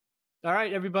All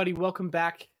right, everybody, welcome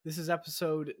back. This is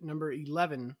episode number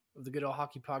 11 of the Good Old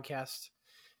Hockey Podcast.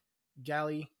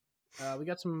 Gally, we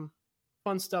got some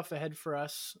fun stuff ahead for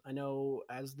us. I know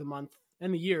as the month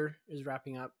and the year is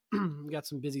wrapping up, we got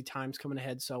some busy times coming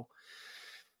ahead, so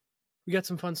we got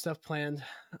some fun stuff planned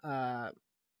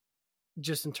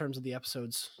just in terms of the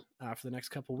episodes for the next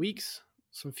couple weeks.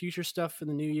 Some future stuff for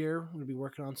the new year. We'll be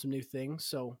working on some new things,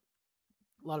 so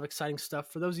a lot of exciting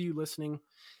stuff. For those of you listening,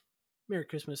 Merry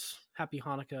Christmas, Happy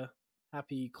Hanukkah,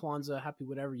 Happy Kwanzaa, Happy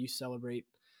whatever you celebrate.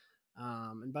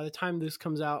 And by the time this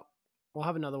comes out, we'll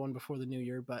have another one before the new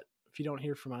year. But if you don't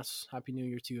hear from us, Happy New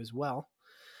Year to you as well.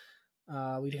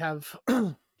 We'd have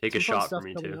take a shot for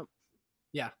me too. Up.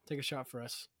 Yeah, take a shot for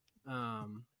us.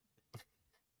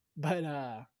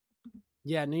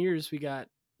 Yeah, New Year's we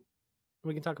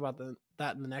can talk about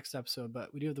that in the next episode.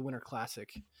 But we do have the Winter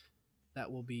Classic that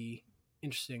will be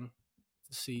interesting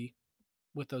to see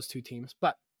with those two teams.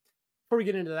 But before we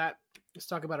get into that, let's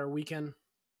talk about our weekend.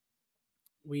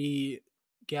 Gally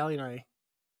and I,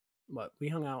 we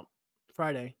hung out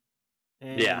Friday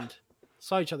and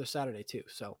saw each other Saturday too.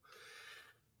 So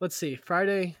let's see.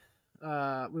 Friday,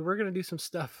 we were going to do some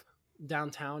stuff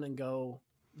downtown and go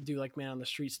do like man on the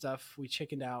street stuff. We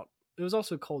chickened out. It was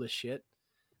also cold as shit.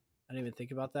 I didn't even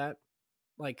think about that.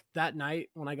 Like that night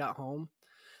when I got home,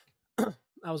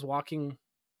 I was walking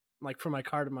like from my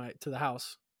car to the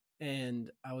house, and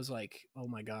I was like, oh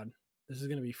my God, this is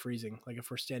going to be freezing. Like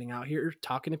if we're standing out here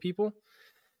talking to people.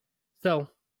 So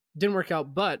didn't work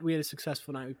out, but we had a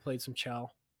successful night. We played some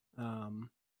chow. I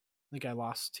think I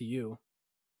lost to you,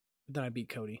 but then I beat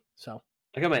Cody. So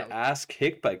I got my ass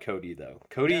kicked by Cody though.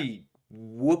 Cody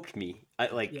whooped me.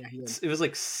 It was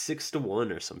like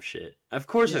 6-1 or some shit. Of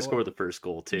course I scored the first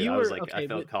goal too. I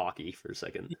felt cocky for a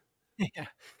second. Yeah.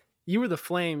 You were the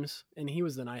Flames, and he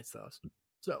was the Knights, though.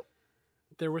 So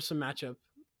there were some matchup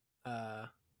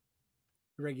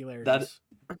irregularities.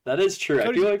 That is true.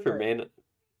 I feel like for man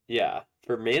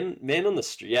on the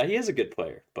street, yeah, he is a good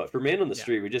player. But for man on the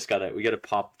street, we gotta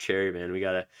pop cherry, man. We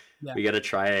gotta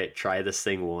try this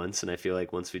thing once, and I feel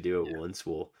like once we do it once,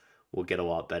 we'll get a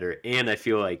lot better. And I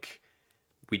feel like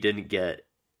we didn't get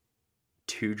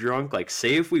too drunk. Like,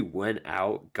 say if we went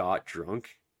out, got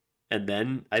drunk, and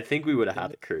then I think we would have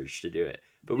had the courage to do it.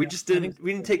 But we just didn't.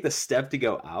 We didn't take the step to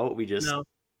go out. We just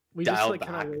dialed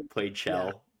back, played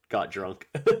shell, got drunk.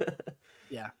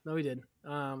 Yeah, no, we did.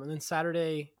 And then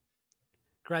Saturday,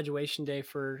 graduation day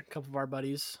for a couple of our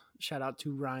buddies. Shout out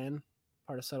to Ryan,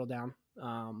 part of Settle Down.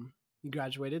 He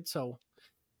graduated, so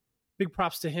big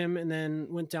props to him. And then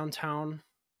went downtown.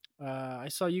 I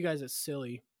saw you guys at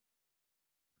Silly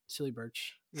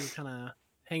Birch. We were kind of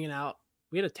hanging out.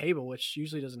 We had a table, which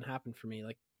usually doesn't happen for me.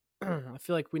 Like, I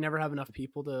feel like we never have enough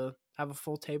people to have a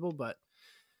full table, but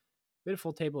we had a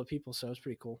full table of people, so it was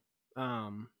pretty cool.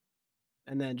 And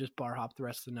then just bar hop the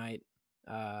rest of the night.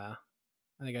 I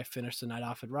think I finished the night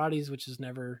off at Roddy's, which is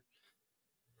never,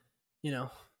 it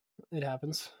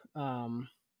happens. When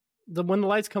the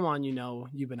lights come on,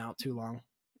 you've been out too long.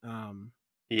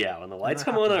 Yeah, when the lights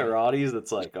come on at Roddy's,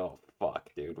 it's like, oh, fuck,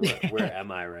 dude, where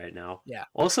am I right now? Yeah.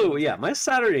 Also, my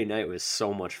Saturday night was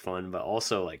so much fun, but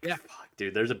also, fuck,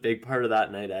 dude, there's a big part of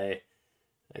that night I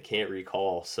can't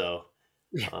recall, so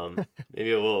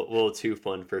maybe a little too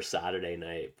fun for Saturday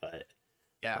night, but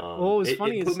well, it was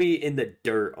funny. It put me in the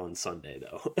dirt on Sunday,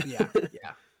 though. Yeah.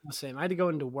 Same. I had to go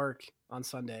into work on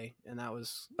Sunday, and that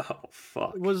was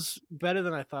fuck. It was better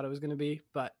than I thought it was going to be,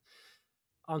 but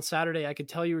on Saturday, I could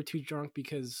tell you were too drunk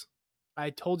because I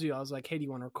told you, I was like, hey, do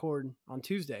you want to record on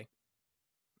Tuesday?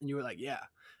 And you were like, yeah.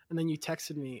 And then you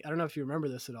texted me. I don't know if you remember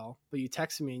this at all, but you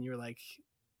texted me and you were like,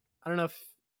 I don't know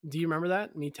do you remember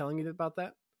that? Me telling you about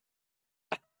that?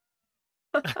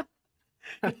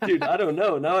 Dude, I don't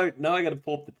know. Now I got to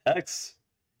pull up the text.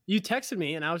 You texted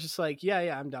me and I was just like, yeah,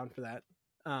 I'm down for that.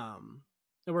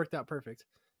 It worked out perfect.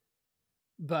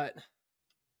 But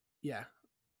yeah.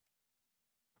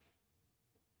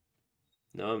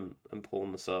 No, I'm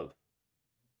pulling this up.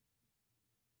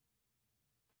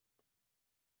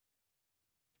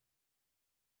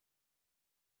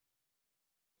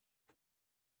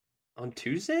 On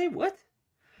Tuesday? What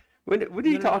are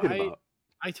you talking about?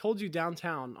 I told you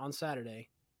downtown on Saturday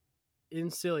in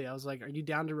Silly. I was like, are you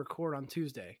down to record on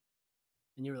Tuesday?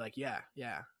 And you were like, yeah.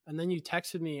 And then you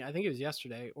texted me, I think it was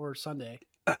yesterday or Sunday,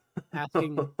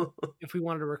 asking if we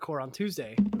wanted to record on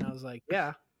Tuesday. And I was like,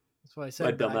 yeah. That's what I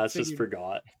said. My dumbass just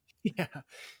forgot. Yeah.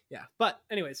 But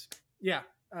anyways,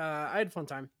 I had a fun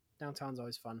time. Downtown's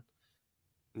always fun.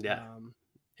 Yeah.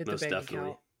 Hit the bank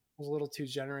account. Was a little too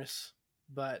generous,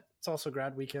 but it's also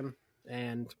grad weekend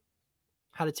and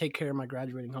had to take care of my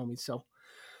graduating homies. So,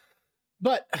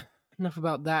 but enough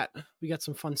about that. We got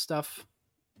some fun stuff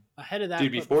ahead of that.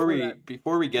 Dude, before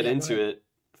we get into it,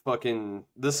 fucking,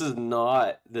 this is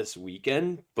not this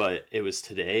weekend, but it was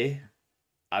today.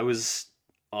 I was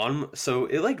so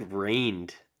it like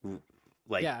rained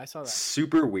like I saw that.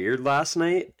 Super weird last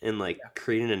night and like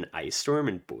creating an ice storm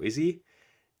in Boise.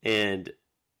 And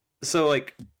so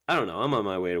like, I don't know, I'm on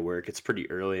my way to work. It's pretty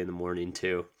early in the morning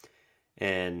too.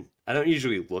 And I don't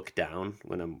usually look down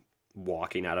when I'm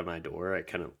walking out of my door. I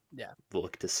kind of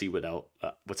look to see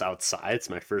what's outside. It's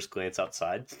my first glance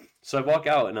outside. So I walk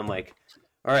out and I'm like,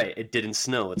 all right, it didn't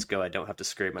snow. Let's go. I don't have to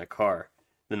scrape my car.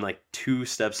 Then like 2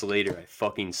 steps later, I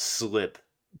fucking slip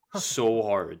so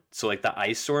hard. So like the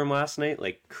ice storm last night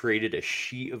like created a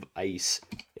sheet of ice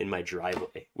in my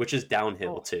driveway, which is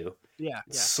downhill too. Yeah.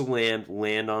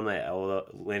 Landed on my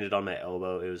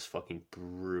elbow. It was fucking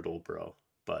brutal, bro.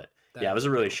 But it was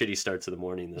a really shitty start to the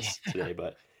morning today.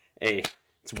 But hey,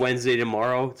 it's Wednesday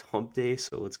tomorrow. It's hump day,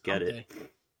 so let's get it.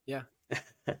 Yeah.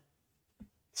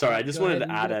 Sorry, I just wanted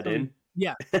to add that in.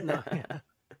 Yeah. No, that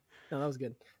was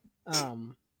good.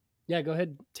 Go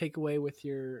ahead. Take away with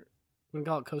your. I'm gonna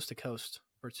call it Coast to Coast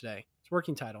for today. It's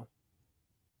working title.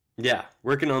 Yeah,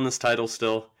 working on this title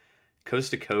still.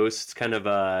 Coast to Coast. It's kind of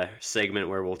a segment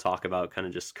where we'll talk about kind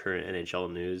of just current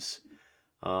NHL news.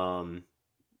 And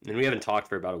we haven't talked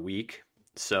for about a week.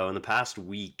 So in the past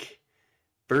week,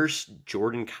 first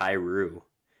Jordan Kyrou.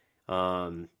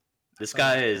 This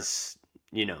guy is,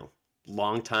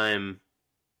 longtime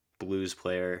Blues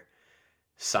player.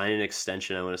 Signed an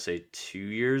extension, I want to say 2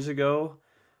 years ago,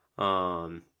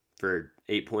 for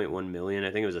 $8.1 million.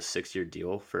 I think it was a 6-year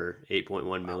deal for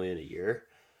 $8.1 million a year.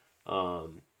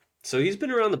 So he's been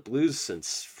around the Blues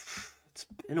since it's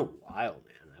been a while,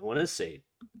 man. I want to say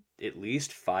at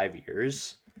least 5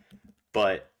 years.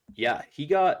 But yeah, he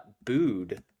got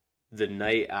booed the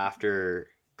night after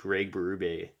Greg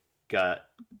Berube got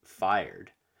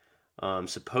fired,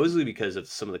 supposedly because of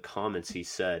some of the comments he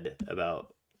said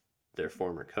about their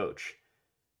former coach.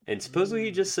 And supposedly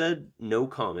he just said no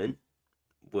comment,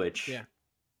 which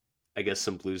I guess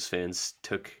some Blues fans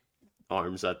took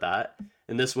arms at that.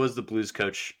 And this was the Blues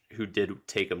coach who did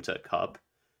take him to a cup.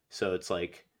 So it's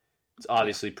like, it's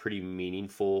obviously pretty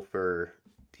meaningful for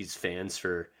these fans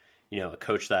for, a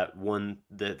coach that won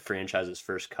the franchise's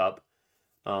first cup.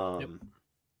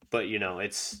 But,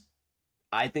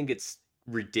 I think it's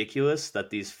ridiculous that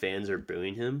these fans are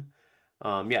booing him.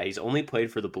 He's only played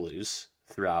for the Blues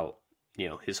throughout,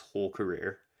 his whole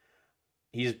career.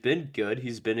 He's been good.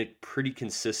 He's been a pretty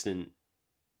consistent,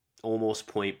 almost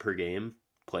point per game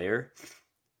player.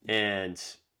 And,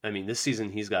 this season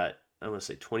he's got, I want to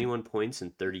say 21 points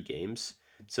in 30 games.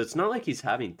 So it's not like he's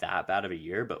having that bad of a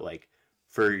year, but like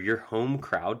for your home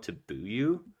crowd to boo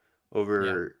you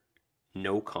over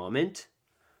no comment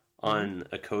on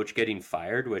a coach getting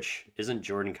fired, which isn't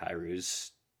Jordan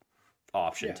Kyrou's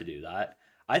option to do that.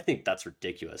 I think that's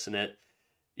ridiculous. And it,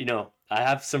 I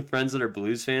have some friends that are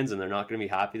Blues fans and they're not going to be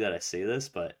happy that I say this,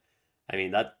 but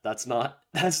that's not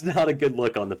a good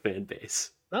look on the fan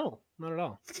base. No, not at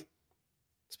all.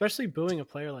 Especially booing a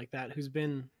player like that who's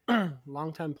been a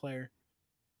longtime player.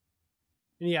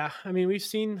 And we've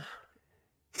seen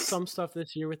some stuff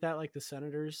this year with that, like the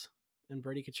Senators and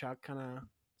Brady Tkachuk kind of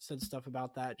said stuff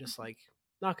about that, just like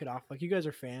knock it off. Like, you guys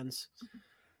are fans.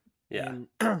 Yeah.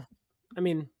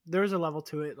 And, there's a level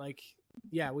to it. Like,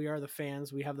 we are the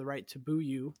fans. We have the right to boo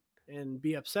you and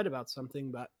be upset about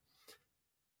something, but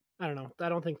I don't know. I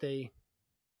don't think they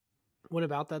went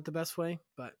about that the best way,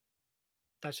 but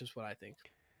that's just what I think.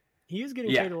 He is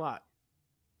getting paid a lot.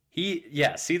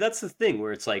 See, that's the thing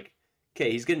where it's like,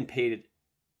 okay, he's getting paid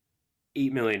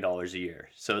 $8 million a year.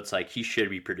 So it's like he should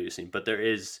be producing, but there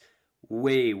is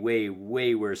way, way,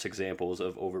 way worse examples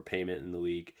of overpayment in the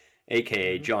league.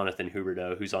 AKA Jonathan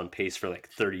Huberdeau, who's on pace for like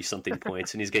 30-something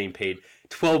points, and he's getting paid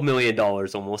 $12 million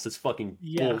almost. It's fucking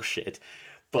bullshit.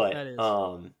 But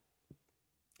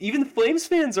even the Flames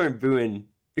fans aren't booing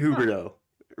Huberdeau,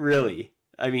 really.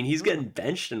 He's getting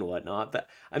benched and whatnot. But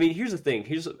here's the thing.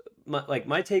 Here's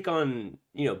my take on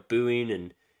booing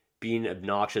and being an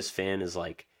obnoxious fan is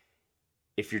like,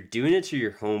 if you're doing it to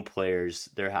your home players,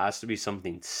 there has to be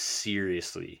something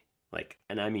seriously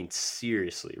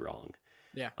seriously wrong.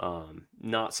 Yeah.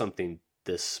 Not something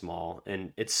this small.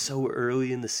 And it's so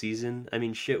early in the season.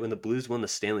 When the Blues won the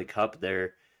Stanley Cup,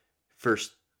 their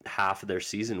first half of their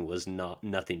season was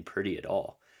nothing pretty at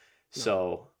all. No.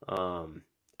 So,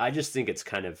 I just think it's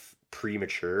kind of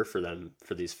premature for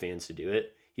these fans to do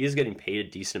it. He is getting paid a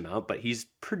decent amount, but he's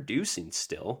producing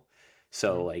still.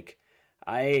 So,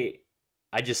 I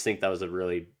just think that was a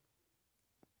really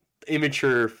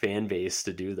immature fan base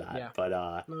to do that. Yeah.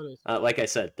 But No, like I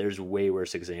said, there's way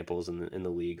worse examples in the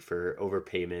league for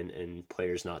overpayment and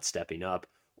players not stepping up,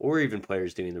 or even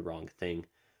players doing the wrong thing.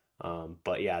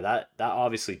 But yeah, that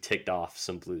obviously ticked off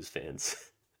some Blues fans.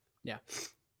 Yeah.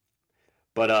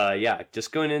 But yeah,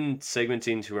 just going in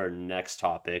segmenting to our next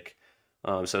topic.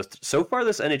 So far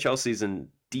this NHL season,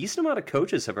 decent amount of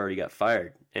coaches have already got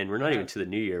fired, and we're not even to the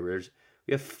new year.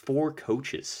 We have 4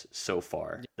 coaches so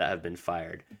far that have been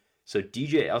fired. So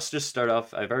DJ, I'll just start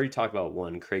off. I've already talked about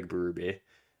one, Craig Berube.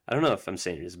 I don't know if I'm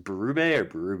saying it is Berube or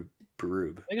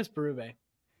Berube. I think it's Berube.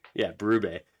 Yeah,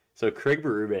 Berube. So Craig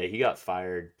Berube, he got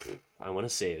fired. I want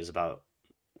to say it was about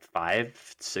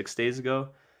 5-6 days ago.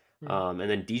 And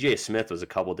then DJ Smith was a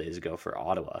couple days ago for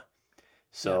Ottawa.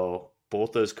 So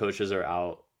both those coaches are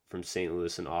out from St.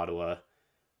 Louis and Ottawa.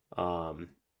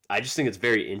 I just think it's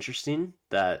very interesting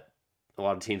that a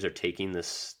lot of teams are taking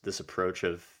this approach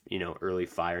of, early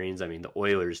firings. I mean, the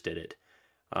Oilers did it.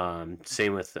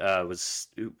 Same with what's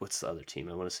the other team?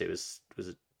 I want to say was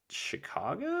it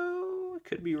Chicago? I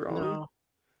could be wrong. No,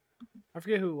 I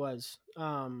forget who it was.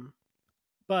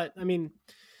 But I mean,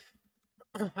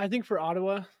 I think for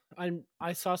Ottawa,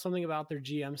 I saw something about their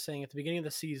GM saying at the beginning of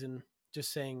the season,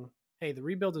 just saying, "Hey, the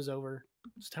rebuild is over.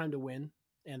 It's time to win."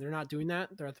 And they're not doing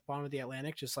that. They're at the bottom of the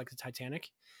Atlantic, just like the Titanic.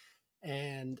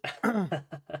 And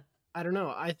I don't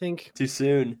know. I think too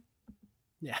soon.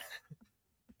 Yeah.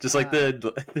 Just like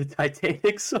the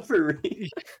Titanic submarine.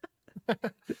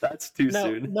 That's too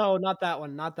soon. No, not that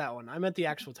one. Not that one. I meant the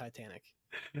actual Titanic.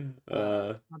 Not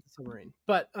the submarine.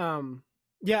 But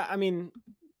yeah, I mean,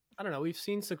 I don't know. We've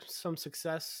seen some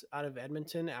success out of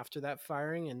Edmonton after that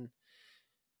firing, and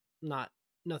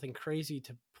nothing crazy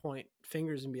to point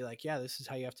fingers and be like, yeah, this is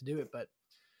how you have to do it. But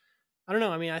I don't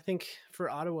know. I mean, I think for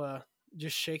Ottawa,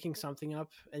 just shaking something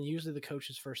up, and usually the coach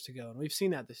is first to go, and we've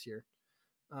seen that this year.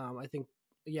 I think,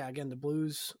 yeah, again, the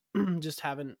Blues just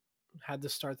haven't had the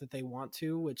start that they want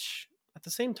to, which at the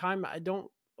same time,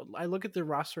 I look at their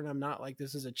roster and I'm not like,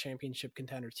 this is a championship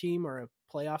contender team or a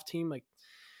playoff team, like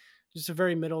just a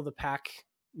very middle of the pack.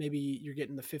 Maybe you're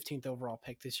getting the 15th overall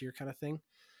pick this year kind of thing.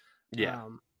 Yeah.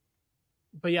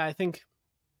 But yeah, I think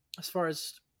as far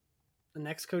as the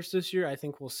next coach this year, I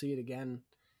think we'll see it again.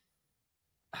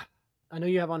 I know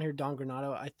you have on here Don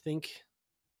Granato. I think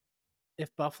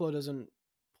if Buffalo doesn't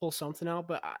pull something out,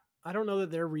 but I don't know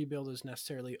that their rebuild is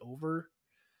necessarily over.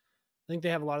 I think they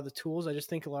have a lot of the tools. I just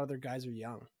think a lot of their guys are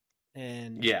young.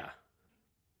 And yeah,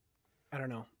 I don't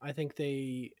know. I think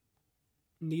they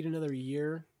need another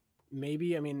year,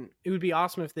 maybe. I mean, it would be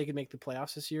awesome if they could make the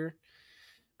playoffs this year.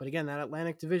 But again, that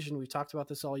Atlantic division, we've talked about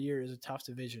this all year, is a tough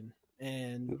division.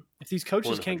 And if these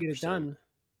coaches 100%. Can't get it done,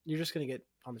 you're just going to get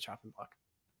on the chopping block.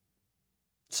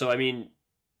 So, I mean,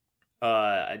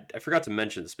 I forgot to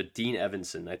mention this, but Dean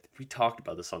Evanson, we talked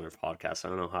about this on our podcast. I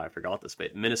don't know how I forgot this,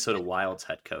 but Minnesota Wild's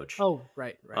head coach. Oh,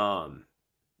 right.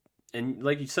 And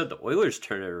like you said, the Oilers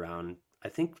turned it around. I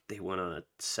think they went on a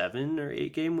 7 or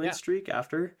 8 game win streak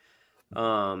after.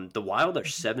 The Wild are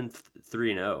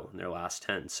 7-3-0 in their last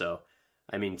 10. So,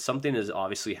 I mean, something is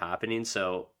obviously happening.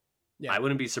 So, I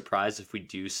wouldn't be surprised if we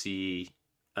do see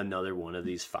another one of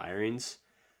these firings.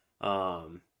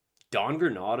 Don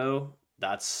Granato,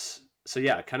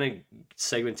 kind of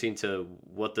segmenting to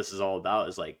what this is all about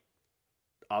is like,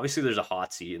 obviously there's a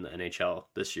hot seat in the NHL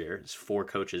this year. It's 4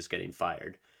 coaches getting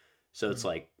fired. So it's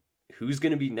like, who's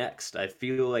going to be next? I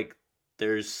feel like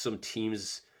there's some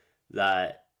teams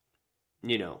that,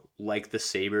 like the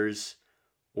Sabres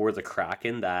or the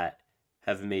Kraken that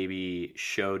have maybe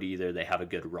showed either they have a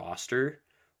good roster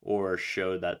or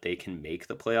showed that they can make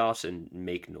the playoffs and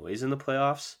make noise in the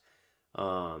playoffs.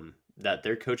 That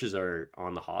their coaches are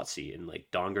on the hot seat, and like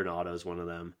Don Granato is one of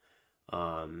them,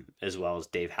 as well as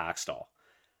Dave Haxtell.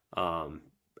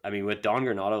 I mean, with Don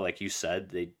Granato, like you said,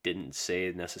 they didn't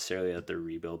say necessarily that their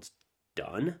rebuild's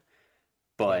done,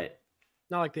 but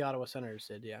not like the Ottawa Senators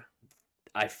did. Yeah,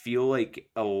 I feel like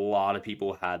a lot of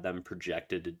people had them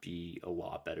projected to be a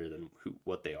lot better than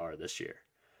what they are this year.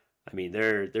 I mean,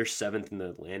 they're 7th in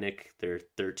the Atlantic. They're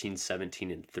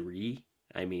 13-17-3.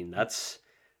 I mean, that's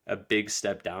a big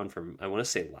step down from, I want to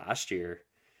say, last year.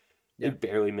 They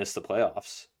barely missed the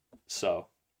playoffs. So,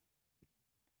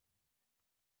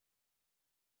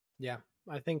 yeah,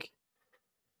 I think,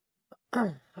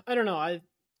 I don't know.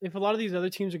 If a lot of these other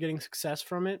teams are getting success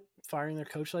from it, firing their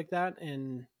coach like that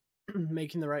and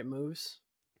making the right moves,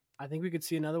 I think we could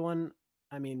see another one.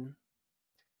 I mean,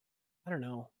 I don't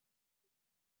know.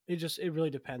 It really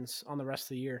depends on the rest of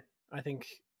the year. I think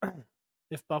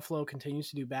if Buffalo continues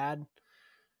to do bad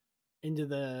into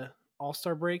the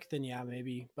All-Star break, then yeah,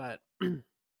 maybe. But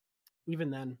even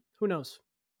then, who knows?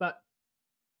 But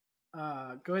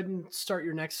go ahead and start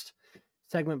your next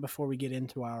segment before we get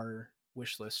into our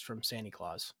wish list from Santa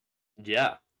Claus.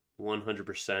 Yeah,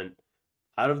 100%.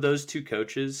 Out of those two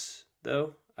coaches,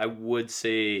 though, I would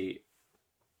say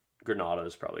Granado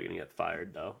is probably going to get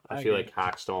fired, though. I feel like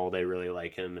Hackstall, they really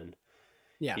like him, and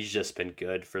he's just been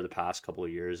good for the past couple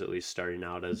of years, at least starting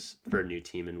out as for a new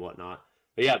team and whatnot.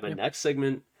 But yeah, my next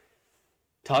segment,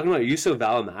 talking about Juuso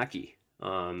Välimäki.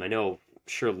 I know,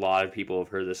 sure, a lot of people have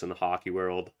heard this in the hockey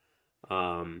world.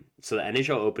 So the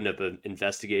NHL opened up an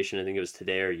investigation, I think it was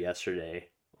today or yesterday,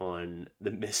 on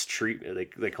the mistreatment.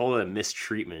 They call it a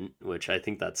mistreatment, which I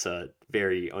think that's a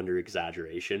very under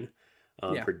exaggeration.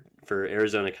 For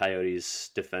Arizona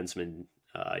Coyotes defenseman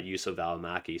Juuso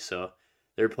Välimäki. So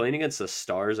they were playing against the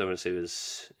Stars. I want to say it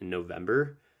was in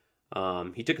November.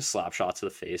 He took a slap shot to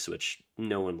the face, which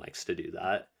no one likes to do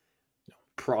that.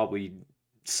 Probably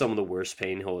some of the worst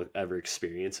pain he'll ever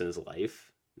experience in his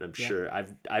life. I'm sure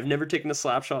I've never taken a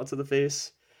slap shot to the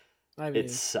face. It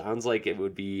sounds like it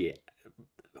would be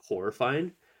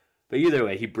horrifying. But either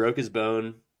way, he broke his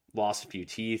bone, lost a few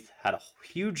teeth, had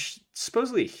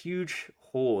supposedly a huge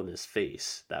hole in his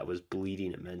face that was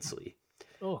bleeding immensely.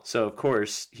 Oh. So, of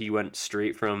course, he went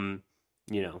straight from,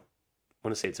 I want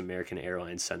to say it's American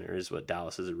Airlines Center is what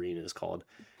Dallas's arena is called,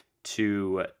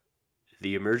 to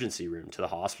the emergency room, to the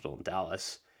hospital in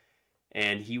Dallas.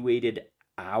 And he waited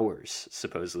hours,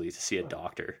 supposedly, to see a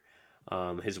doctor.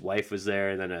 His wife was there,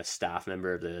 and then a staff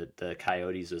member of the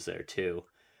Coyotes was there, too.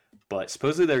 But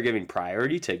supposedly they were giving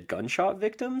priority to gunshot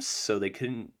victims, so they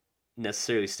couldn't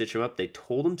necessarily stitch him up. They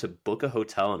told him to book a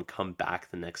hotel and come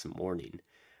back the next morning,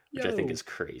 which I think is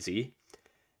crazy.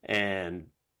 And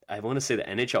I want to say the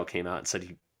NHL came out and said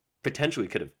he potentially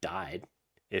could have died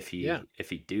if he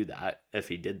did that,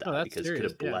 because he could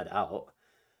have bled out.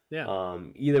 Yeah.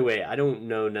 Either way, I don't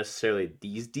know necessarily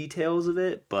these details of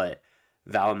it, but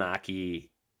Välimäki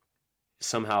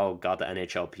somehow got the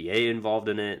NHLPA involved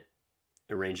in it,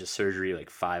 arranged a surgery like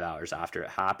 5 hours after it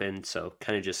happened. So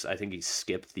kind of just, I think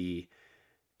he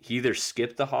either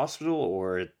skipped the hospital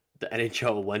or the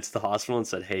NHL went to the hospital and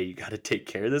said, hey, you got to take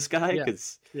care of this guy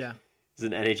because he's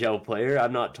an NHL player.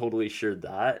 I'm not totally sure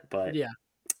that, but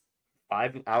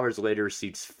 5 hours later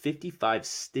received 55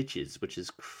 stitches, which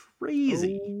is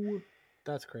crazy. Oh,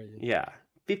 that's crazy. Yeah,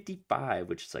 55,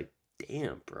 which is like,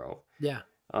 damn, bro. Yeah.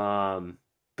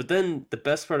 But then the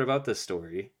best part about this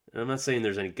story, and I'm not saying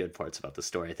there's any good parts about the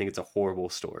story. I think it's a horrible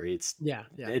story.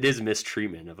 It is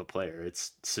mistreatment of a player.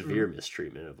 It's severe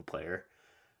mistreatment of a player.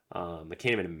 I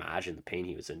can't even imagine the pain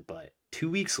he was in. But 2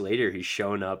 weeks later, he's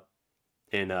showing up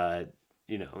in a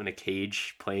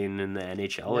cage playing in the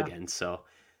NHL again. So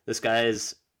this guy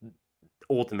is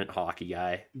ultimate hockey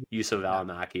guy. Juuso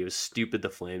Välimäki. It was stupid the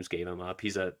Flames gave him up.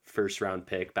 He's a first round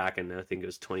pick back in, I think it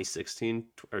was 2016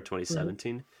 or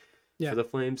 2017 for the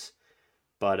Flames.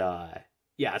 But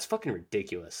it's fucking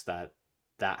ridiculous that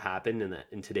happened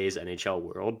in today's NHL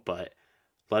world. But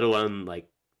let alone, like,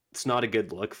 it's not a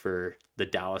good look for the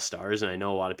Dallas Stars. And I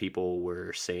know a lot of people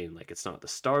were saying, like, it's not the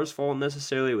Stars' fault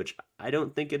necessarily, which I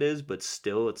don't think it is. But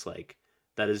still, it's like,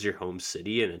 that is your home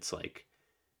city. And it's like,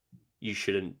 you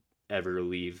shouldn't ever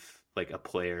leave, like, a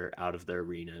player out of their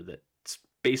arena that's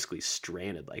basically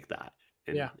stranded like that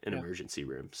in an emergency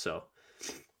room. So,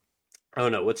 I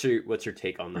don't know. What's your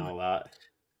take on all that?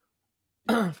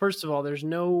 First of all, there's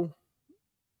no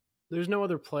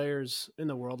other players in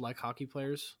the world like hockey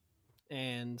players.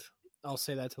 And I'll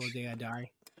say that till the day I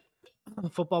die.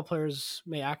 Football players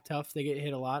may act tough. They get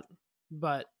hit a lot,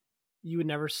 but you would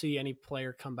never see any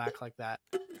player come back like that.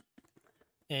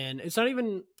 And it's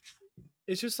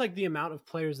just like the amount of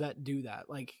players that do that.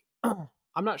 Like,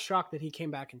 I'm not shocked that he came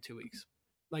back in 2 weeks.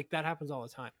 Like, that happens all the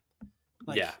time.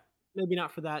 Like, maybe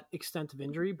not for that extent of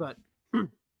injury, but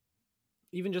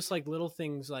even just like little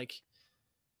things like,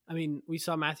 I mean, we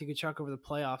saw Matthew Tkachuk over the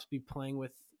playoffs be playing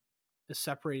with a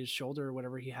separated shoulder or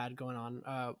whatever he had going on.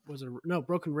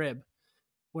 Broken rib,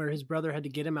 where his brother had to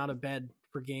get him out of bed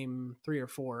for game 3 or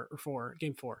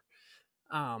game 4.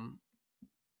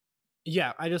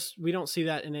 We don't see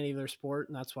that in any other sport,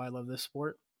 and that's why I love this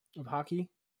sport of hockey.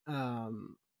 I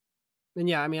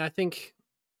think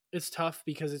it's tough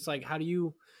because it's like,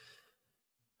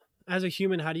 as a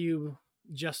human, how do you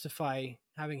justify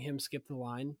having him skip the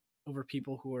line over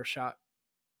people who are shot,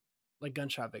 like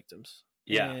gunshot victims?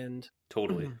 Yeah, and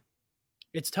totally.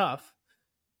 It's tough,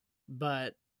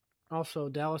 but also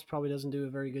Dallas probably doesn't do a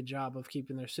very good job of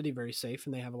keeping their city very safe,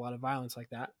 and they have a lot of violence like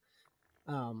that.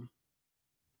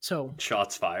 So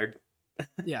shots fired.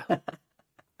 Yeah. Fuck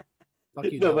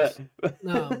you, Dallas.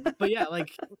 But yeah,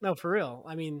 like, no, for real.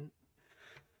 I mean,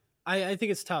 I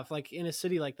think it's tough. Like, in a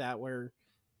city like that where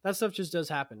that stuff just does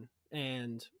happen.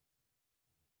 And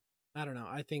I don't know.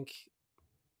 I think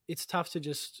it's tough to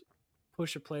just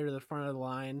push a player to the front of the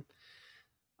line.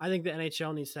 I think the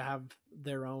NHL needs to have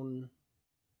their own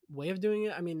way of doing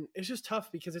it. I mean, it's just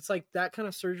tough because it's like that kind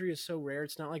of surgery is so rare.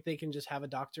 It's not like they can just have a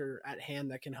doctor at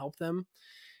hand that can help them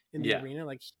in the arena.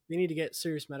 Like, they need to get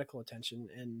serious medical attention.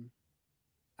 And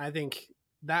I think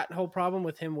that whole problem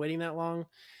with him waiting that long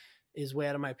is way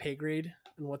out of my pay grade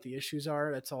and what the issues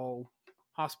are. That's all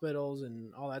hospitals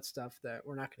and all that stuff that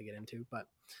we're not going to get into. But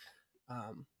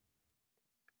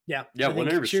yeah,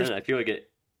 100%. I feel like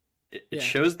it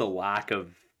shows the lack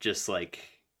of just like,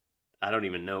 I don't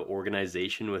even know,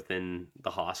 organization within the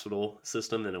hospital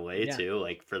system in a way too.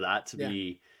 Like, for that to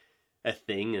be a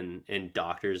thing, and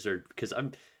doctors are, because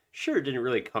I'm sure it didn't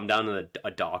really come down to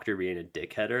a doctor being a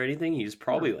dickhead or anything. He's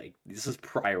probably like, this is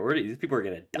priority. These people are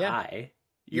going to die.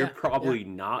 You're probably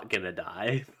not going to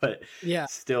die, but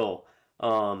still,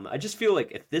 I just feel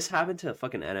like if this happened to a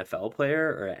fucking NFL player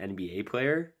or an NBA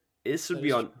player, this would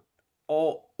be on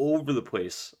all over the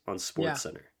place on Sports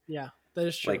Center. Yeah, that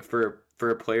is true. Like, for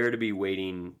a player to be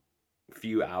waiting a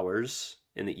few hours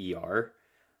in the ER,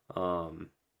 I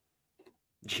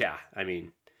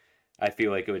mean, I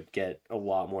feel like it would get a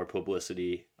lot more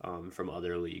publicity from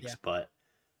other leagues, but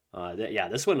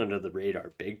this went under the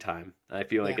radar big time. I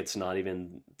feel like it's not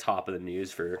even top of the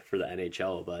news for the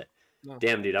NHL, but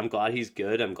damn, dude, I'm glad he's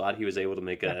good. I'm glad he was able to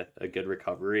make a good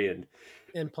recovery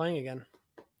and playing again.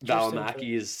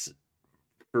 Valimaki is,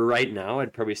 for right now,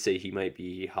 I'd probably say he might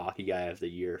be hockey guy of the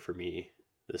year for me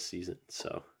this season.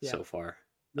 So far,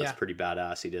 that's pretty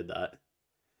badass. He did that.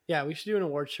 Yeah, we should do an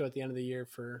award show at the end of the year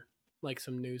for like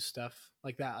some news stuff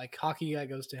like that. Like, hockey guy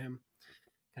goes to him,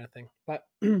 kind of thing. But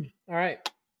all right,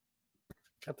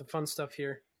 got the fun stuff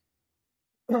here.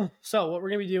 So what we're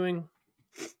gonna be doing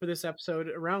for this episode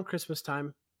around Christmas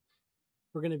time,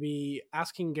 we're gonna be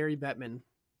asking Gary Bettman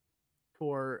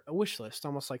for a wish list,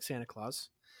 almost like Santa Claus.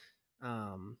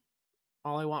 All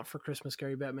I want for Christmas,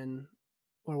 Gary Bettman,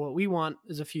 or what we want,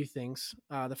 is a few things.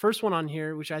 The first one on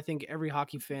here, which I think every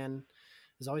hockey fan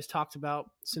has always talked about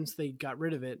since they got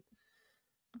rid of it,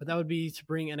 but that would be to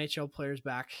bring NHL players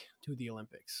back to the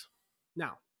Olympics.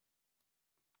 Now,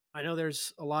 I know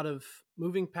there's a lot of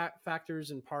moving factors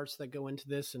and parts that go into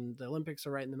this, and the Olympics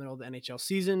are right in the middle of the NHL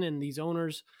season, and these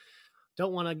owners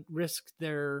don't want to risk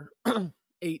their $8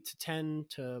 to $10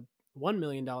 to $1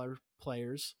 million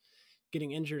players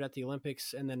getting injured at the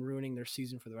Olympics and then ruining their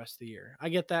season for the rest of the year. I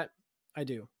get that. I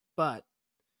do. But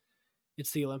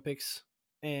it's the Olympics,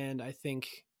 and I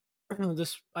think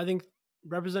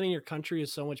representing your country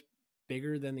is so much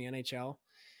bigger than the NHL,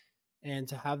 and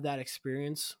to have that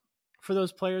experience for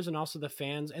those players and also the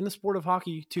fans and the sport of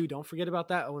hockey too. Don't forget about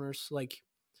that, owners. Like,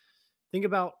 think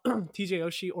about TJ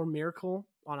Oshie or Miracle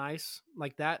on ice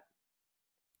like that.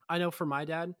 I know for my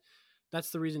dad, that's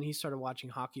the reason he started watching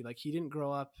hockey. Like, he didn't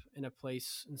grow up in a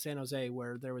place in San Jose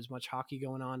where there was much hockey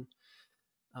going on.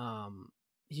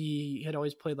 He had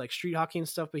always played like street hockey and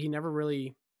stuff, but he never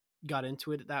really got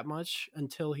into it that much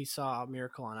until he saw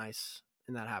Miracle on Ice,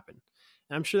 and that happened.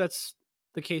 And I'm sure that's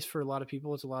the case for a lot of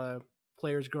people. It's a lot of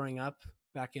players growing up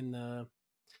back in the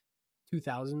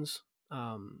 2000s,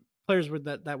 players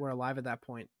that were alive at that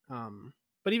point.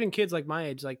 But even kids like my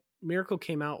age, like, Miracle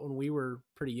came out when we were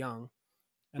pretty young,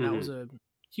 and that was a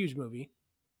huge movie.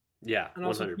 Yeah, and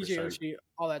also 100%. PJ Oshie,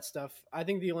 all that stuff. I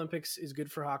think the Olympics is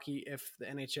good for hockey if the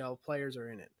NHL players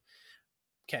are in it.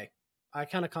 Okay, I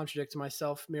kind of contradict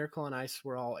myself. Miracle on Ice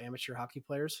were all amateur hockey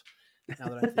players, now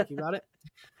that I'm thinking about it.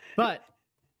 But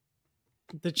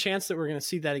the chance that we're going to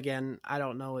see that again, I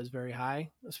don't know, is very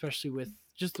high, especially with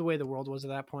just the way the world was at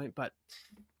that point. But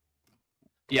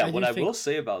yeah, what I will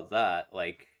say about that,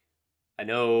 like, I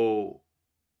know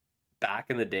back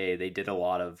in the day they did a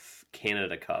lot of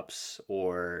Canada Cups,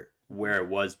 or where it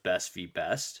was best v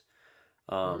best,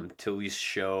 to at least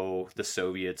show the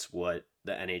Soviets what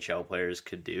the NHL players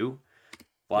could do.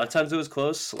 A lot of times it was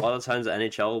close. A lot of times the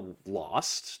NHL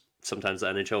lost. Sometimes the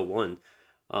NHL won.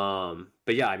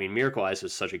 But yeah, I mean, Miracle Ice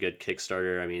was such a good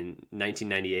Kickstarter. I mean,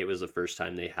 1998 was the first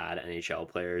time they had NHL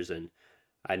players, and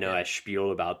I know I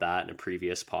spieled about that in a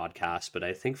previous podcast, but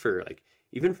I think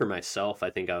even for myself, I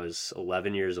think I was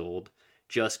 11 years old,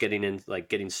 just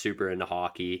getting super into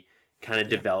hockey, kind of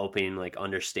developing, like,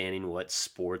 understanding what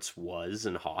sports was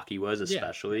and hockey was,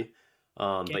 especially.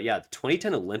 But yeah, the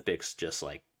 2010 Olympics just,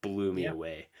 like, blew me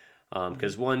away.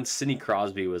 Because Sidney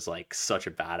Crosby was, like, such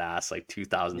a badass, like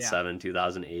 2007,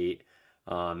 2008.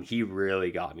 He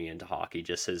really got me into hockey,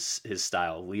 just his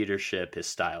style of leadership, his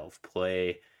style of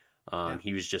play.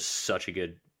 He was just such a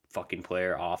good fucking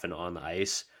player off and on the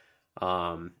ice.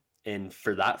 And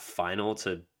for that final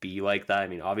to be like that, I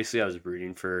mean, obviously I was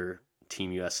rooting for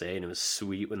Team USA, and it was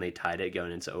sweet when they tied it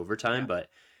going into overtime. But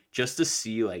just to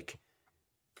see like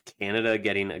Canada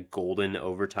getting a golden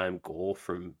overtime goal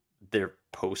from their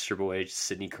poster boy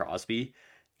Sidney Crosby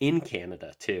in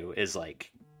Canada too is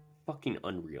like fucking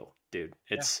unreal, dude.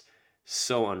 It's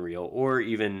so unreal. Or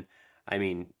even, I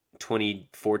mean,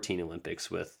 2014 Olympics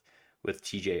with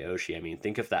TJ Oshie. I mean,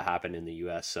 think if that happened in the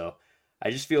US. So I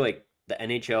just feel like the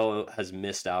NHL has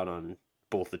missed out on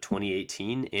both the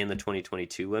 2018 and the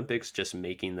 2022 Olympics, just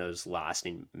making those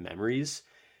lasting memories.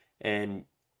 And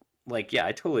like, yeah,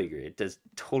 I totally agree. It does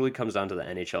totally comes down to the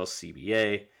NHL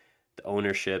CBA, the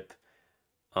ownership.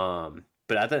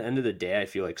 But at the end of the day, I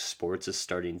feel like sports is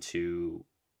starting to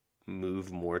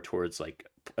move more towards like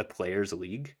a players'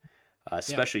 league.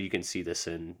 Especially you can see this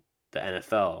in the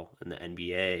NFL and the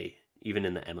NBA, even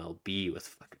in the MLB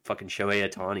with fucking Shohei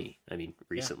Ohtani. I mean,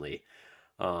 recently,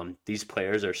 these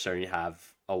players are starting to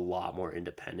have a lot more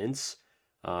independence,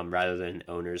 rather than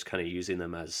owners kind of using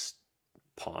them as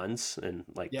pawns and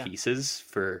like pieces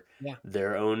for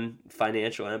their own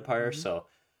financial empire. So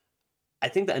I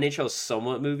think the NHL is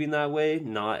somewhat moving that way,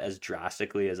 not as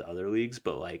drastically as other leagues,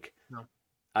 but like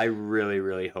I really,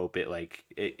 really hope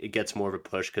it gets more of a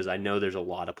push, because I know there's a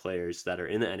lot of players that are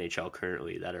in the NHL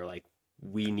currently that are like,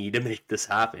 we need to make this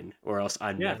happen, or else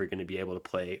I'm never going to be able to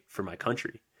play for my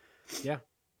country. Yeah.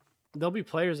 There'll be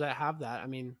players that have that. I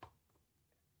mean,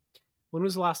 when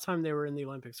was the last time they were in the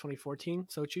Olympics? 2014,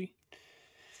 Sochi?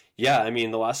 Yeah, I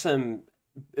mean, the last time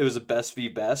it was a best v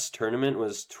best tournament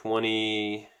was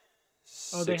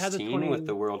 2016 with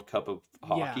the World Cup of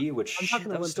Hockey, which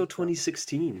that was still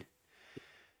 2016.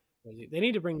 They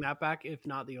need to bring that back, if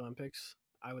not the Olympics.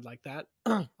 I would like that.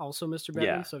 Also, Mr.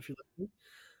 Bettman, so if you're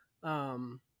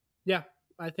listening.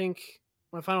 I think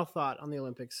my final thought on the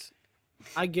Olympics,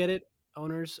 I get it,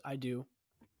 owners, I do.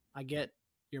 I get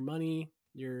your money,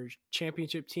 your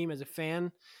championship team as a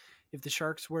fan. If the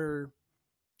Sharks were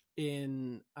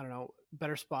in, I don't know,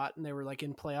 better spot and they were like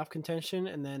in playoff contention,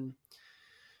 and then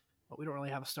we don't really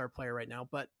have a star player right now,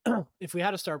 but if we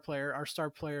had a star player, our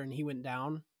star player, and he went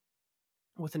down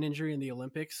with an injury in the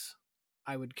Olympics,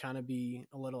 I would kind of be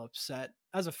a little upset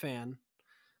as a fan.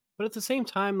 But at the same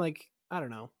time, like, I don't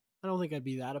know. I don't think I'd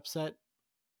be that upset,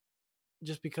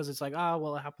 just because it's like,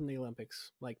 well, it happened in the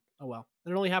Olympics. Like, oh, well.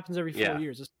 It only happens every 4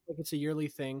 years. It's like it's a yearly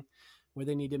thing where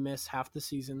they need to miss half the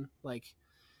season. Like,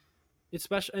 it's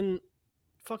special. And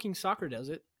fucking soccer does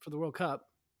it for the World Cup.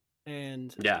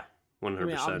 And 100%. I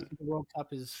mean, obviously the World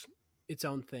Cup is its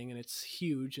own thing, and it's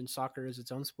huge, and soccer is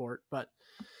its own sport. But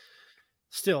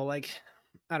still, like,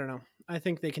 I don't know. I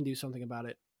think they can do something about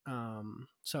it.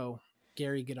 So,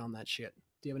 Gary, get on that shit.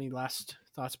 Do you have any last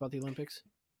thoughts about the Olympics?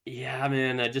 Yeah,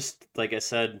 man. I just, like I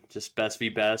said, just best v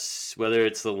best. Whether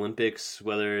it's the Olympics,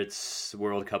 whether it's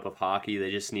World Cup of Hockey,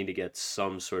 they just need to get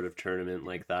some sort of tournament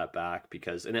like that back,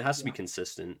 and it has to be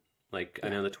consistent. Like, I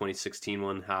know the 2016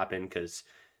 one happened because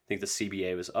I think the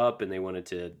CBA was up and they wanted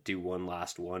to do one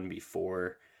last one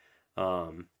before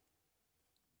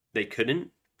they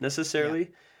couldn't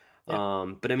necessarily.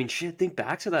 But I mean, shit, think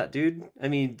back to that, dude. I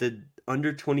mean, the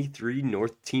under 23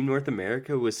 Team North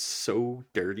America was so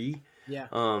dirty.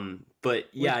 But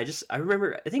yeah, I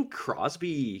remember, I think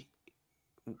Crosby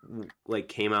like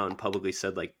came out and publicly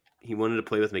said like he wanted to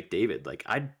play with McDavid. Like,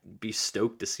 I'd be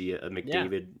stoked to see a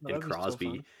McDavid and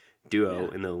Crosby duo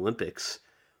in the Olympics,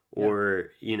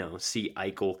 or see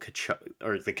Eichel, Kachuk,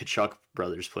 or the Kachuk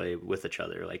brothers play with each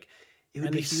other. Like, it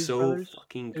would be so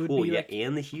fucking cool. Yeah,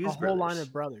 and the Hughes brothers. A whole line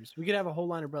of brothers. We could have a whole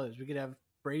line of brothers. We could have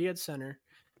Brady at center,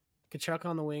 Kachuk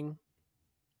on the wing,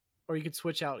 or you could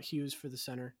switch out Hughes for the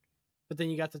center. But then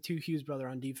you got the two Hughes brother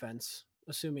on defense,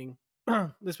 assuming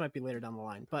this might be later down the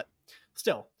line. But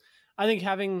still, I think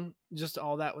having just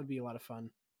all that would be a lot of fun.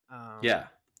 I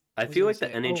feel like the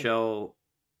NHL...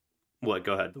 What?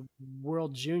 Go ahead. The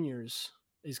World Juniors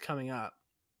is coming up,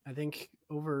 I think,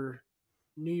 over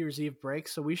New Year's Eve break.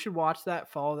 So we should watch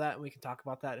that, follow that, and we can talk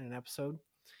about that in an episode.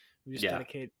 We just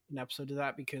dedicate an episode to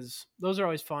that, because those are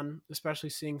always fun, especially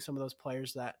seeing some of those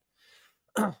players that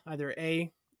either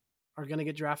A, are going to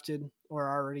get drafted or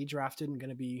are already drafted and going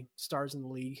to be stars in the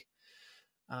league.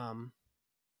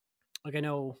 Like, I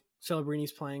know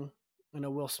Celebrini's playing. I know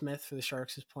Will Smith for the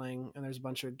Sharks is playing, and there's a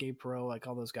bunch of Gabe Perreault, like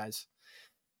all those guys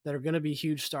that are going to be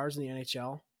huge stars in the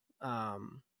NHL.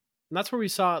 And that's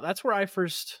where I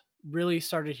first really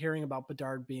started hearing about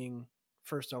Bedard being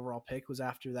first overall pick, was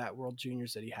after that World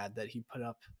Juniors that he put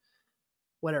up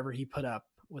whatever he put up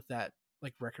with that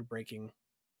like record breaking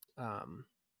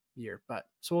year. But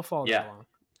so we'll follow that along.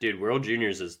 Dude, World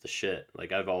Juniors is the shit.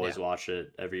 Like I've always Yeah. watched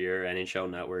it every year. NHL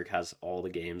Network has all the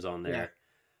games on Yeah.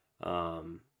 there.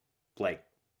 Like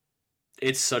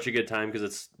it's such a good time because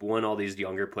it's all these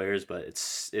younger players, but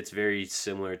it's very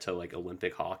similar to like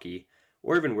Olympic hockey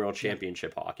or even World Yeah.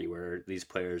 Championship hockey, where these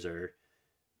players are,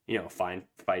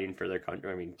 fighting for their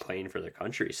country. I mean, playing for their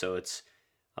country. So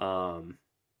um,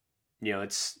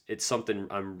 it's something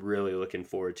I'm really looking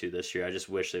forward to this year. I just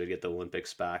wish they would get the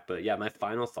Olympics back. But yeah, my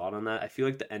final thought on that, I feel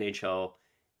like the NHL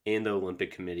and the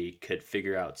Olympic Committee could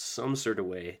figure out some sort of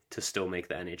way to still make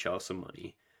the NHL some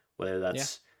money, whether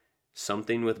that's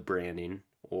something with branding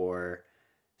or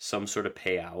some sort of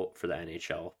payout for the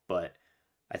NHL. But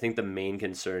I think the main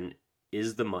concern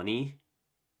is the money,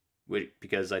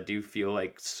 because I do feel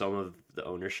like some of the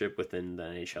ownership within the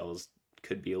NHL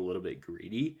could be a little bit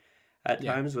greedy at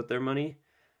Yeah. times with their money,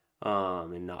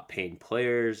 and not paying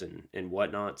players and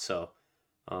whatnot. So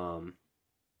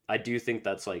I do think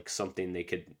that's like something they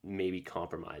could maybe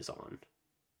compromise on.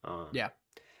 Yeah.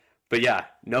 But yeah,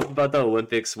 enough about the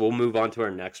Olympics. We'll move on to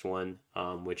our next one,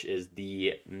 which is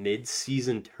the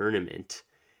mid-season tournament.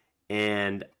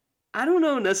 And I don't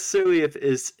know necessarily if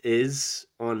this is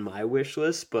on my wish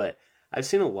list, but I've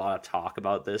seen a lot of talk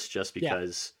about this just Yeah.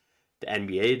 because the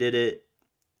NBA did it.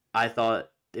 I thought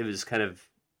it was kind of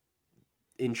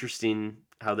interesting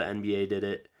how the NBA did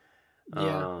it.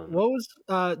 Yeah. What was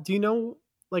do you know,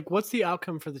 like, what's the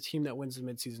outcome for the team that wins the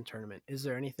midseason tournament? Is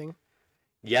there anything?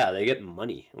 Yeah, they get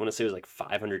money. I want to say it was like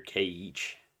 500K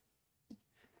each.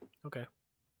 Okay.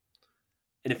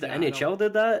 And if the Yeah, NHL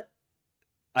did that,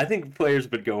 I think players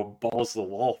would go balls to the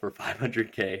wall for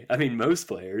 500K. I mean, most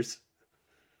players.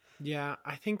 Yeah,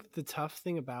 I think the tough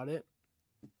thing about it,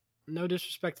 no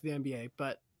disrespect to the NBA,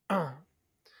 but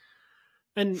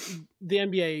and the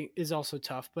NBA is also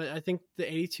tough, but I think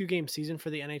the 82 game season for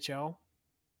the NHL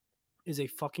is a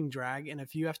fucking drag. And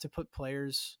if you have to put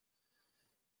players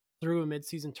through a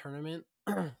midseason tournament,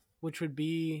 which would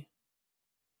be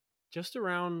just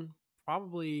around,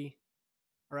 probably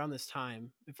around this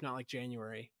time, if not like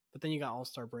January, but then you got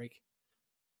All-Star break.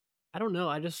 I don't know.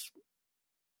 I just,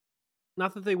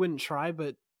 not that they wouldn't try,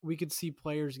 but we could see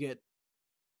players get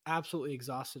absolutely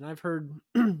exhausted. And I've heard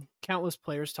countless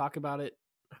players talk about it,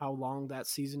 how long that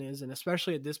season is, and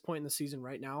especially at this point in the season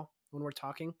right now when we're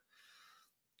talking,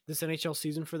 this NHL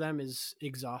season for them is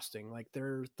exhausting. Like,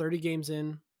 they're 30 games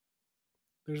in.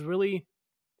 There's really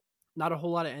not a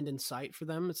whole lot of end in sight for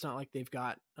them. It's not like they've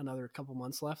got another couple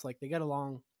months left. Like, they got a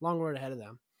long road ahead of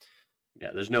them.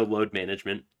 Yeah, there's no load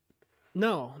management.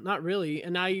 No, not really.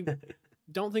 And I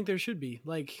don't think there should be.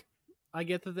 Like, I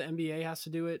get that the NBA has to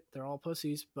do it. They're all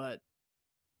pussies, but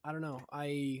I don't know.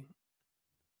 I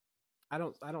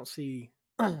don't see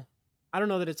I don't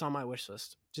know that it's on my wish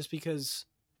list, just because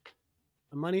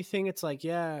a money thing, it's like,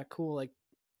 yeah, cool, like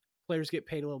players get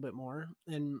paid a little bit more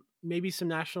and maybe some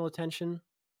national attention,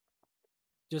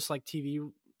 just like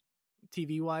TV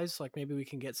wise, like maybe we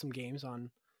can get some games on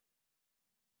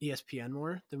ESPN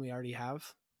more than we already have.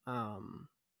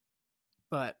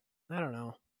 But I don't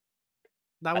know.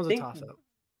 That I was a think, toss up.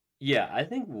 yeah, I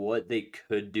think what they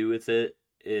could do with it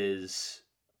is,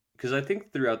 because I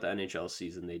think throughout the NHL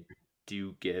season they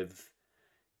do give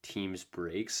teams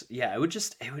breaks. Yeah,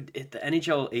 the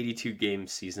NHL 82 game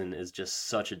season is just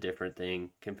such a different thing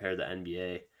compared to the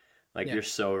NBA. Like, Yeah. you're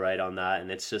so right on that,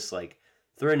 and it's just like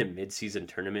throwing a mid-season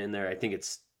tournament in there, I think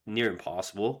it's near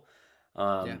impossible.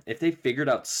 Yeah. If they figured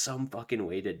out some fucking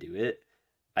way to do it,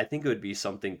 I think it would be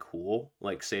something cool.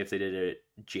 Like, say if they did it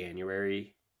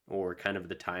January, or kind of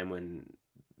the time when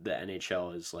the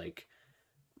NHL is like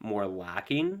more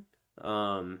lacking,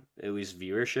 at least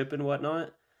viewership and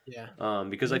whatnot. Yeah.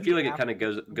 Because I Maybe feel like it after. kind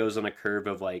of goes on a curve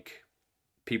of like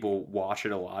people watch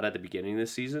it a lot at the beginning of the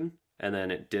season, and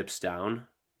then it dips down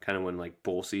kind of when like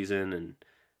bowl season and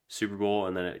Super Bowl,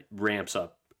 and then it ramps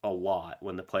up a lot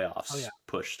when the Oh playoffs yeah.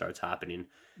 push starts happening.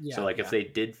 So Yeah. like if Yeah. they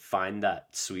did find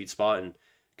that sweet spot and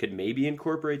could maybe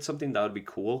incorporate something, that would be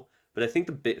cool. But I think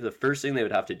the first thing they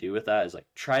would have to do with that is like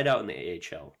try it out in the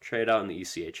AHL, try it out in the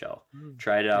ECHL,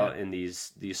 try it Yeah. out in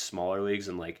these smaller leagues,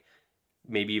 and like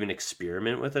maybe even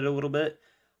experiment with it a little bit.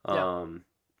 Yeah.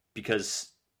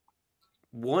 Because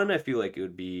one, I feel like it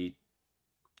would be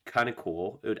kind of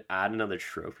cool. It would add another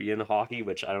trophy in hockey,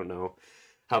 which I don't know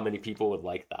how many people would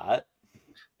like that.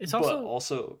 It's But also,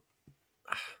 also,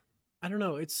 I don't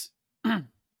know. It's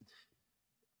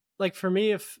like, for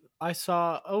me, if I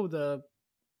saw, oh, the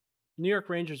New York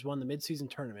Rangers won the midseason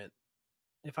tournament,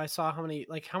 if I saw how many,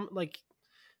 like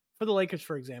for the Lakers,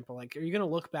 for example, like, are you going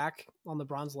to look back on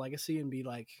LeBron's legacy and be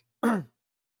like, oh my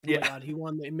yeah, God, he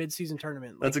won the midseason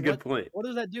tournament? Like, that's a good point. what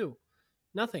does that do?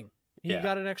 Nothing. He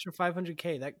got an extra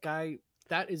 $500K. That guy,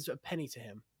 that is a penny to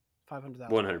him. $500,000.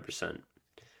 100%.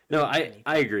 No,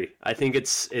 I agree. I think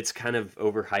it's kind of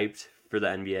overhyped for the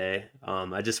NBA.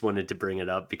 I just wanted to bring it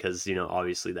up because, you know,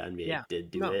 obviously the NBA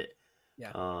did do it.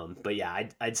 Yeah. But yeah,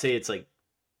 I'd say it's like,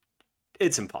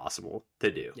 it's impossible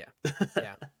to do.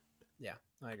 Yeah,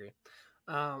 I agree.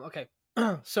 Okay.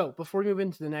 So before we move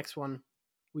into the next one,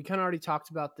 we kind of already talked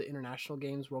about the international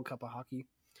games, World Cup of Hockey.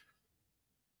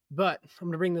 But I'm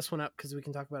going to bring this one up because we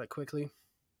can talk about it quickly.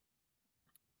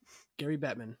 Gary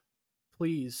Bettman,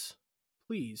 please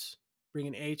bring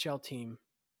an AHL team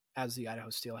as the Idaho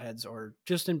Steelheads, or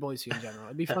just in Boise in general.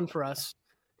 It'd be fun for us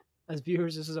as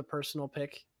viewers. This is a personal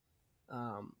pick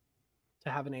to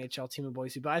have an AHL team in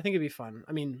Boise, but I think it'd be fun.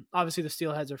 I mean, obviously the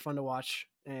Steelheads are fun to watch,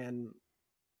 and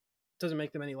it doesn't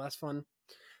make them any less fun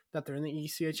that they're in the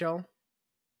ECHL.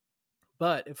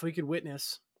 But if we could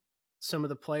witness some of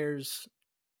the players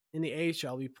in the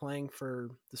AHL be playing for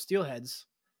the Steelheads,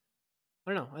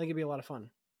 I don't know. I think it'd be a lot of fun.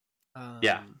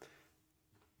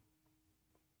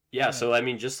 Yeah, so I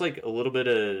mean, just like a little bit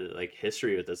of like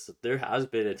history with this, there has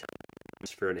been a time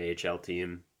for an AHL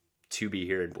team to be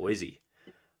here in Boise.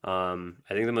 I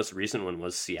think the most recent one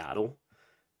was Seattle,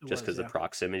 just because of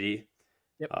proximity.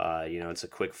 Yep. You know, it's a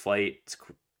quick flight. It's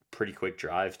pretty quick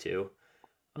drive too.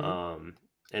 And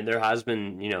there has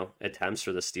been, you know, attempts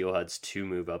for the Steelheads to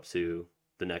move up to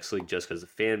the next league just because the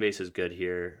fan base is good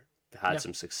here. Had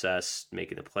some success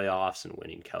making the playoffs and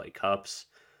winning Kelly Cups.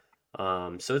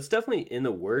 So it's definitely in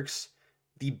the works.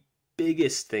 The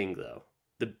biggest thing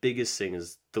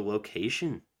is the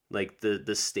location, like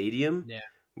the stadium,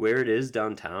 where it is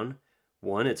downtown.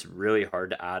 One, it's really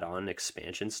hard to add on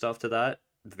expansion stuff to that.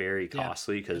 Very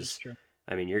costly because,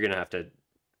 I mean, you're going to have to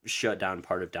shut down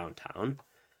part of downtown.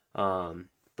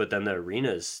 But then the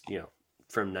arena is, you know,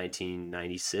 from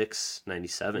 1996,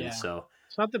 97. Yeah. So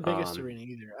it's not the biggest arena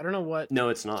either. I don't know what. No,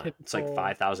 it's not. It's like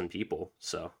 5,000 people.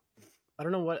 So I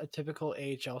don't know what a typical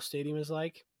AHL stadium is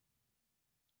like,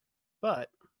 but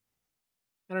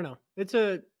I don't know. It's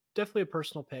definitely a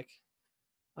personal pick.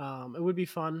 It would be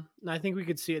fun, and I think we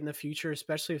could see it in the future,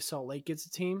 especially if Salt Lake gets a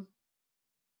team.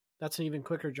 That's an even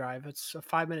quicker drive. It's a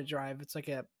 5-minute drive. It's like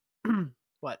a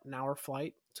an hour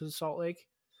flight to Salt Lake.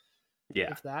 Yeah,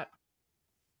 if that.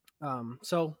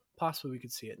 So possibly we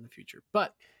could see it in the future.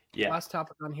 But last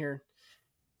topic on here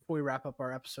before we wrap up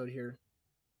our episode here: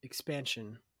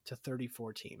 expansion to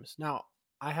 34 teams. Now,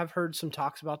 I have heard some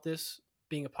talks about this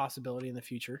being a possibility in the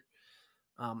future.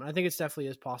 And I think it definitely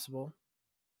is possible.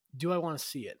 Do I want to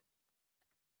see it?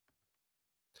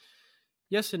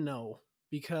 Yes and no,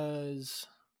 because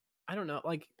I don't know.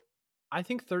 Like, I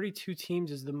think 32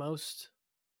 teams is the most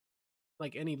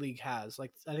like any league has.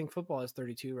 Like, I think football has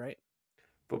 32, right?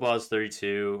 Football has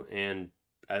 32, and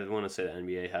I want to say the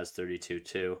NBA has 32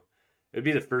 too. It would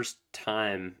be the first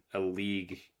time a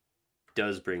league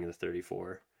does bring the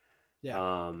 34.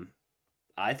 Yeah.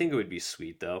 I think it would be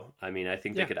sweet though. I mean, I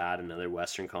think they could add another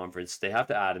Western Conference. They have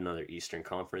to add another Eastern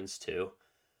Conference too.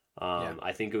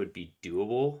 I think it would be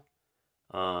doable.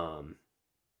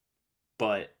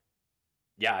 But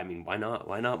yeah, I mean, why not?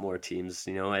 Why not more teams?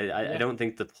 You know, I don't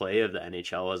think the play of the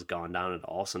NHL has gone down at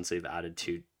all since they've added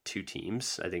two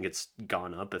teams. I think it's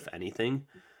gone up, if anything.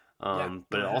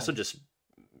 But it also just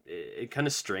it kind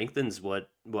of strengthens what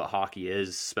hockey is,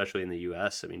 especially in the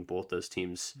U.S. I mean, both those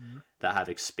teams that have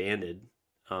expanded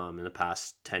in the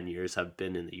past 10 years have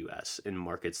been in the U.S. in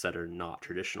markets that are not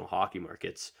traditional hockey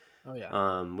markets. Oh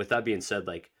yeah. With that being said,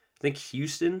 like I think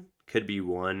Houston could be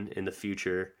one in the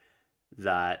future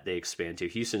that they expand to.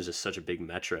 Houston's just such a big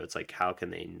metro. It's like, how can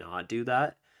they not do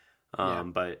that?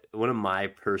 But one of my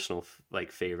personal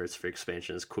like favorites for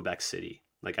expansion is Quebec City.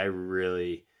 Like, I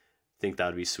really think that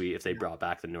would be sweet if they brought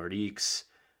back the Nordiques.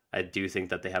 I do think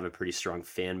that they have a pretty strong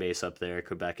fan base up there.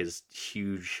 Quebec is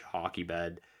huge hockey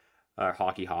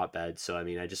hotbed. So I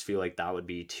mean, I just feel like that would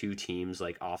be two teams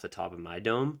like off the top of my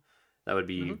dome. That would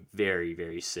be very,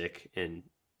 very sick and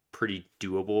pretty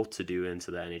doable to do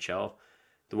into the NHL.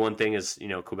 The one thing is, you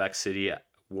know, Quebec City,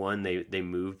 one, they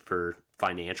moved for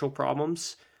financial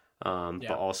problems,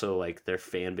 but also like their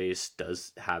fan base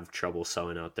does have trouble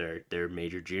selling out their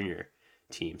major junior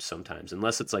teams sometimes,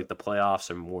 unless it's like the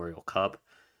playoffs or Memorial Cup.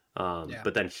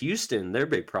 But then Houston, their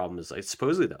big problem is like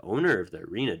supposedly the owner of the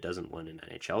arena doesn't want an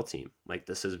NHL team. Like,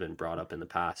 this has been brought up in the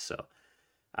past, so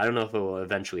I don't know if it will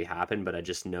eventually happen, but I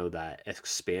just know that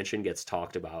expansion gets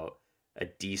talked about a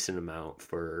decent amount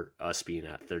for us being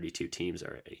at 32 teams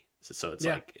already. So it's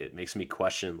like, it makes me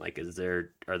question, like,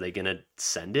 are they going to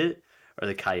send it? are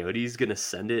the Coyotes gonna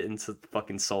send it into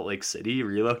fucking Salt Lake City,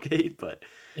 relocate? But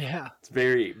Yeah. it's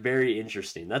very, very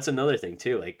interesting. That's another thing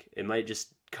too. Like it might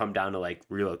just come down to like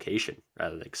relocation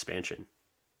rather than expansion.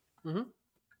 Mm-hmm.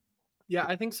 Yeah,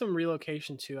 I think some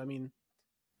relocation too. I mean,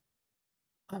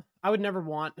 I would never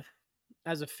want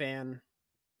as a fan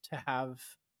to have.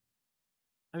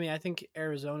 I mean, I think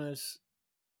Arizona's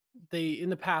in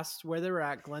the past where they were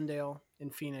at, Glendale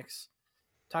and Phoenix,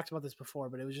 talked about this before,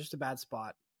 but it was just a bad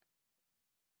spot.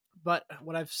 But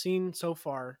what I've seen so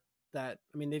far,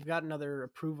 they've got another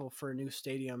approval for a new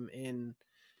stadium in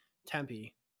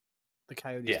Tempe. The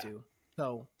Coyotes do,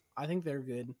 so I think they're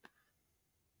good.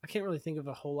 I can't really think of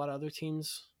a whole lot of other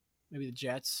teams. Maybe the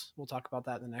Jets. We'll talk about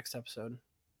that in the next episode.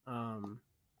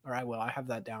 Or I will. I have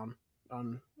that down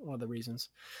on one of the reasons.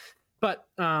 But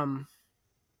I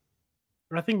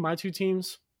think my two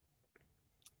teams,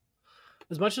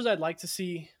 as much as I'd like to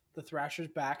see the Thrashers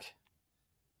back,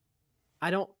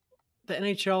 the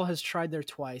NHL has tried there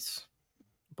twice.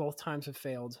 Both times have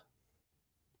failed.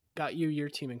 Got your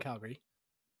team in Calgary.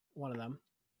 One of them.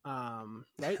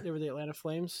 Right? They were the Atlanta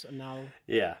Flames, and now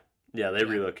they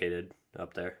relocated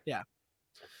up there. Yeah,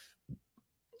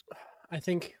 I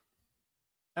think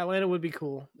Atlanta would be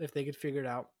cool if they could figure it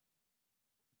out.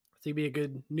 I think it'd be a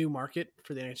good new market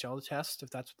for the NHL to test if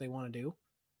that's what they want to do.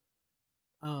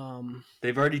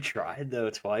 They've already tried though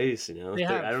twice. I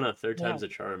don't know. Third time's a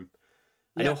charm.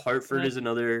 I know Hartford is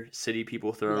another city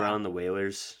people throw around. The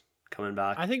Whalers coming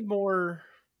back. I think more.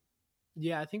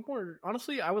 Yeah, I think more.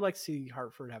 Honestly, I would like to see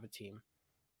Hartford have a team.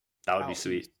 That would be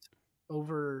sweet.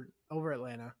 Over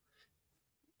Atlanta.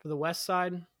 For the West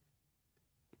Side,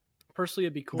 personally,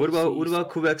 it'd be cool. What about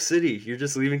Quebec City? You're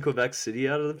just leaving Quebec City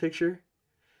out of the picture?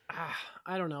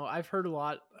 I don't know. I've heard a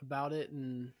lot about it,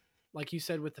 and like you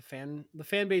said, with the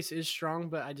fan base is strong,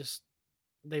 but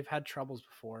they've had troubles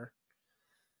before.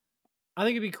 I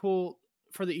think it'd be cool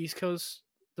for the East Coast.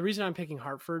 The reason I'm picking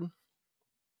Hartford,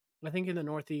 I think in the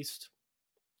Northeast,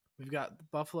 we've got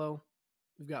Buffalo,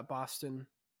 we've got Boston,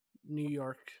 New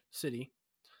York City,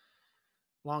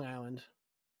 Long Island,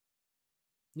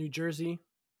 New Jersey.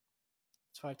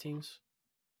 It's 5 teams.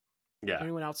 Yeah.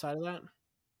 Anyone outside of that?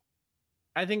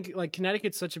 I think like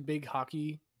Connecticut's such a big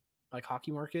hockey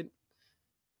market.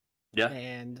 Yeah.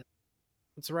 And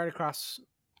it's right across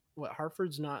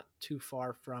Hartford's not too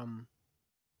far from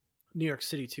New York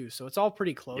City too. So it's all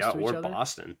pretty close to each other. Or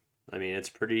Boston. I mean, it's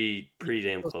pretty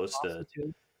damn close to.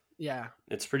 Yeah.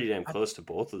 It's pretty damn close to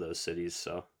both of those cities,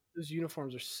 so. Those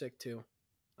uniforms are sick too.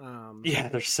 Yeah,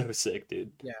 they're so sick,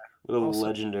 dude. Yeah. What a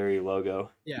legendary logo.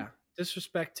 Yeah.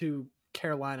 Disrespect to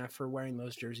Carolina for wearing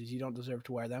those jerseys. You don't deserve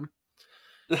to wear them.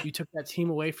 You took that team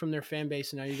away from their fan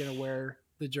base, and now you're going to wear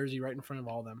the jersey right in front of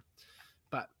all of them.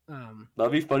 But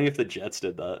that'd be funny if the Jets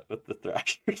did that with the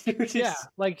Thrashers jerseys. Yeah,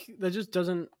 like that just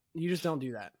doesn't. You just don't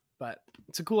do that. But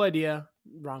it's a cool idea.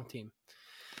 Wrong team.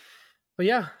 But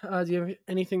yeah, do you have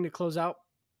anything to close out?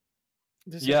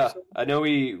 Episode? I know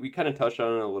we kind of touched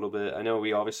on it a little bit. I know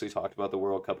we obviously talked about the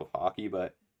World Cup of Hockey,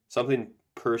 but something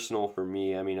personal for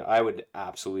me. I mean, I would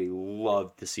absolutely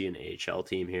love to see an AHL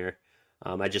team here.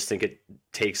 I just think it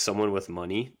takes someone with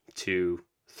money to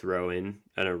throw in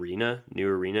an new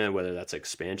arena, whether that's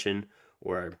expansion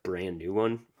or a brand new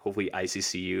one. Hopefully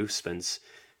ICCU spends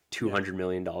 $200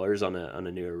 million on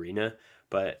a new arena,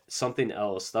 but something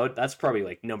else that's probably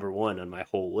like number one on my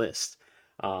whole list.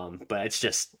 But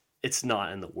it's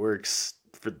not in the works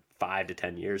for 5 to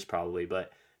 10 years probably.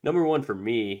 But number one for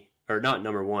me, or not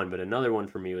number one, but another one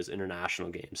for me was international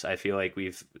games. I feel like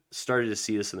we've started to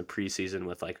see this in the preseason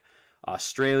with like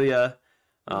Australia,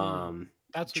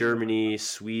 Germany,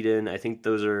 Sweden. I think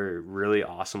those are really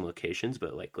awesome locations,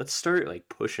 but like let's start like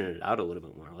pushing it out a little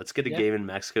bit more. Let's get a game in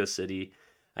Mexico City.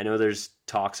 I know there's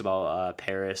talks about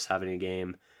Paris having a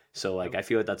game. So like I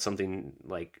feel like that's something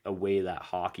like a way that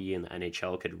hockey and the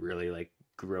NHL could really like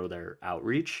grow their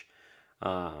outreach.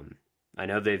 I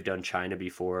know they've done China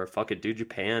before. Fuck it, do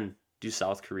Japan, do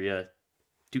South Korea,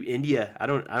 do India. I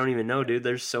don't even know, dude.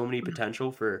 There's so many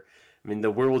potential for. I mean,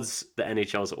 the world's the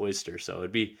NHL's oyster, so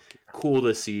it'd be cool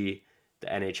to see the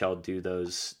NHL do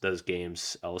those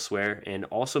games elsewhere and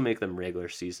also make them regular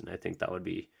season. I think that would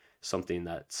be something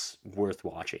that's worth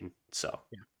watching. So,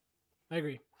 yeah, I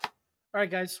agree. All right,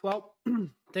 guys. Well,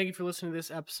 thank you for listening to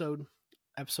this episode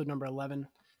number 11.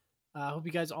 I hope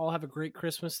you guys all have a great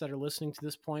Christmas that are listening to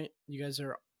this point. You guys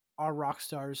are our rock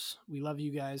stars. We love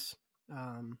you guys.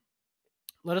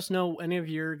 Let us know any of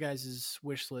your guys'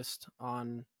 wish list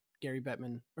on Gary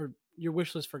Bettman, or your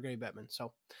wish list for Gary Bettman.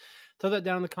 So throw that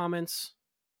down in the comments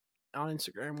on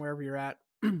Instagram, wherever you're at.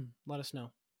 Let us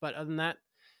know. But other than that,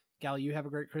 Gal, you have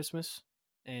a great Christmas.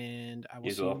 And I will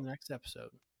You as see you well. in the next episode.